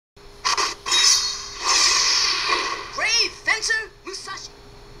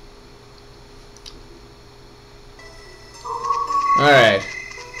Alright.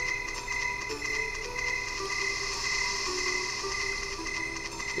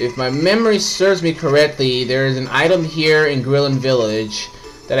 If my memory serves me correctly, there is an item here in Grillin Village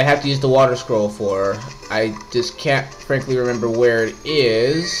that I have to use the water scroll for. I just can't frankly remember where it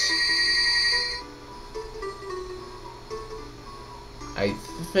is. I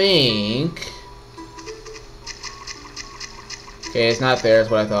think... Okay, it's not there, is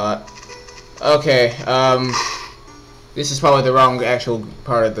what I thought. Okay, this is probably the wrong actual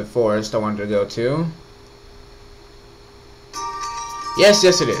part of the forest I wanted to go to. Yes,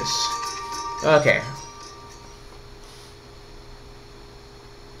 yes it is. Okay.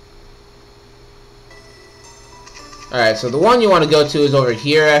 Alright, so the one you want to go to is over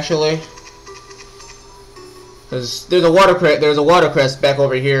here, actually. Because there's a watercrest back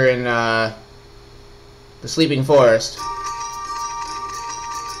over here in the Sleeping Forest.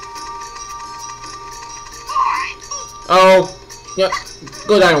 Oh, yep.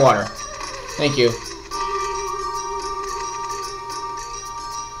 Go down in water. Thank you.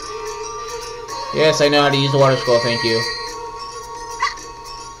 Yes, I know how to use the water scroll, thank you.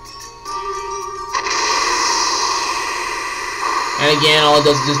 And again, all it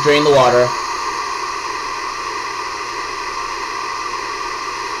does is just drain the water.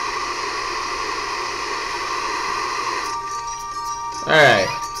 Alright.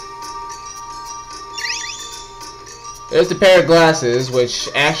 There's the pair of glasses, which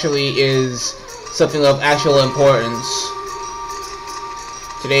actually is something of actual importance.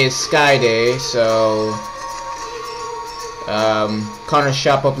 Today is Sky Day, so Connor's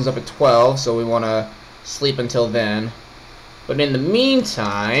shop opens up at 12, so we want to sleep until then. But in the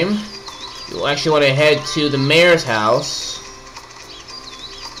meantime, you'll actually want to head to the mayor's house.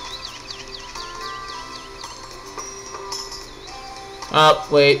 Oh,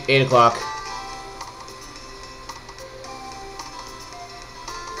 wait, 8 o'clock.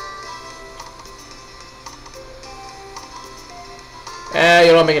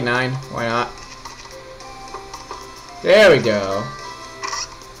 You don't make it 9. Why not? There we go.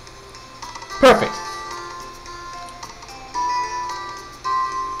 Perfect.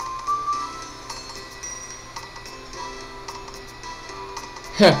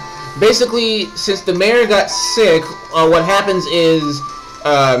 Basically, since the mayor got sick, what happens is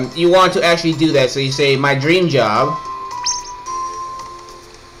you want to actually do that. So you say, my dream job.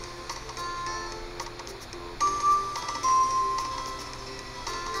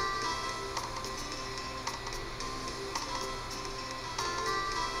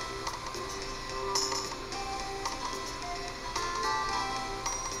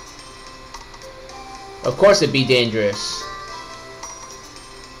 Of course it'd be dangerous.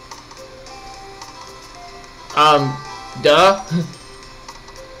 Duh.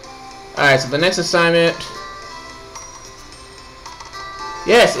 Alright, so the next assignment...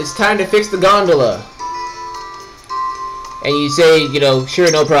 Yes, it's time to fix the gondola. And you say, you know,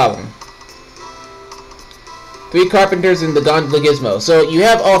 sure, no problem. 3 carpenters in the gondola Gizmo. So you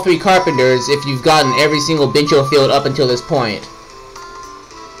have all 3 carpenters if you've gotten every single Bincho field up until this point.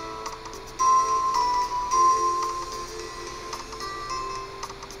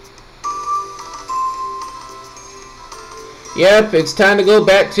 Yep, it's time to go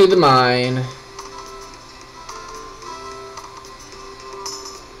back to the mine.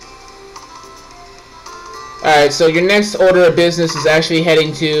 Alright, so your next order of business is actually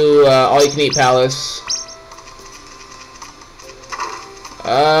heading to All-You-Can-Eat Palace.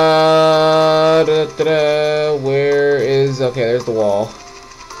 Where is... Okay, there's the wall.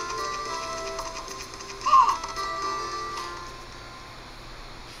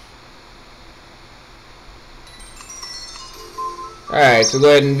 Alright, so go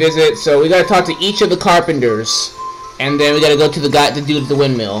ahead and visit. So we gotta talk to each of the carpenters. And then we gotta go to the guy, the dude at the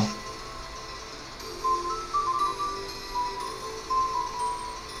windmill.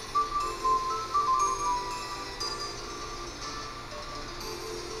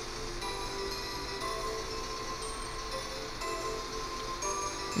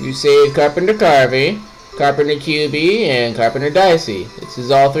 You saved Carpenter Carvey, Carpenter QB, and Carpenter Dicey. This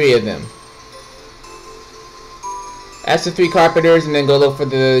is all 3 of them. Ask the 3 carpenters and then go look for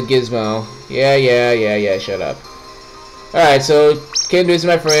the Gizmo. Yeah, shut up. Alright, so came to visit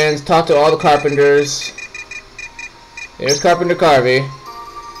my friends, talk to all the carpenters. There's Carpenter Carvey.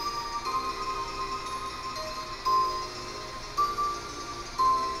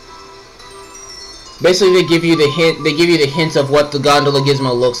 Basically they give you the hints of what the gondola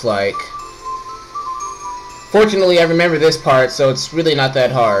Gizmo looks like. Fortunately I remember this part, so it's really not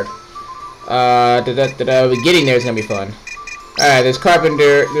that hard. Getting there is gonna be fun. Alright, there's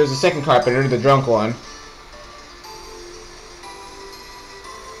a second carpenter, the drunk one.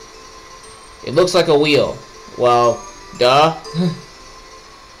 It looks like a wheel. Well, duh.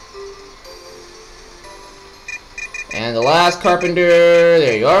 And the last carpenter,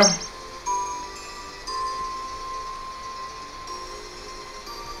 there you are.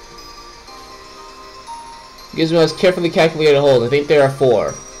 Gizmo has carefully calculated holes. I think there are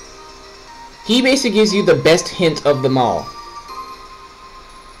 4. He basically gives you the best hint of them all.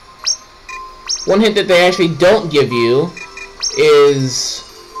 One hint that they actually don't give you is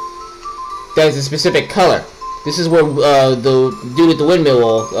that it's a specific color. This is where the dude at the windmill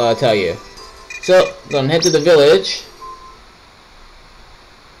will tell you. So, gonna head to the village.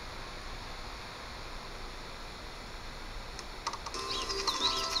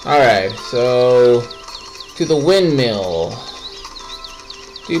 Alright, so to the windmill.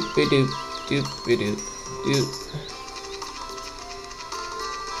 Doop-a-doop, doop-a-doop, doop.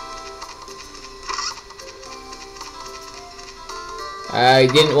 I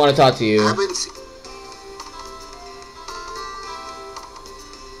didn't want to talk to you.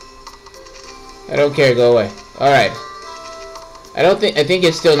 I don't care, go away. Alright. I think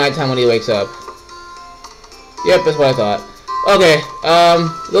it's still nighttime when he wakes up. Yep, that's what I thought. Okay, a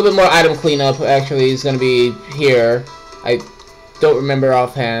little bit more item cleanup actually is gonna be here. I don't remember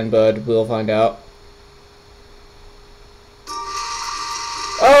offhand, but we'll find out.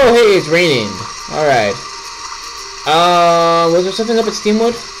 Oh, hey, it's raining. Alright. Was there something up at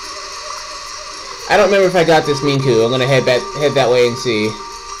Steamwood? I don't remember if I got this Minku. I'm gonna head that way and see.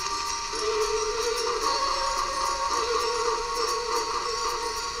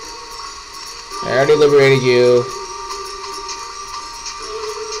 I already liberated you.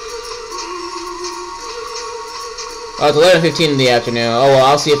 Oh, it's 11:15 in the afternoon. Oh well,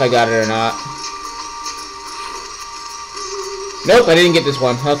 I'll see if I got it or not. Nope, I didn't get this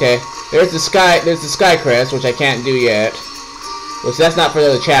one. Okay. There's the sky crest, which I can't do yet. Which that's not for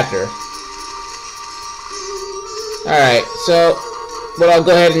the chapter. Alright, so what I'll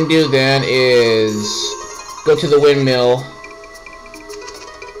go ahead and do then is go to the windmill.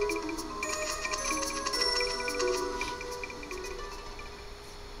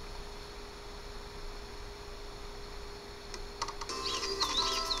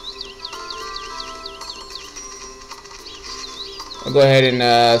 I'll go ahead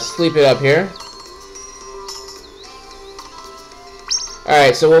and sleep it up here.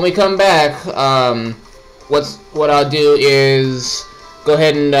 Alright, so when we come back, what I'll do is go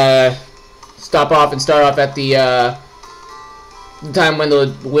ahead and stop off and start off at the time when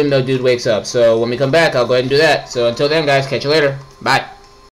the windmill dude wakes up. So when we come back, I'll go ahead and do that. So until then, guys, catch you later. Bye.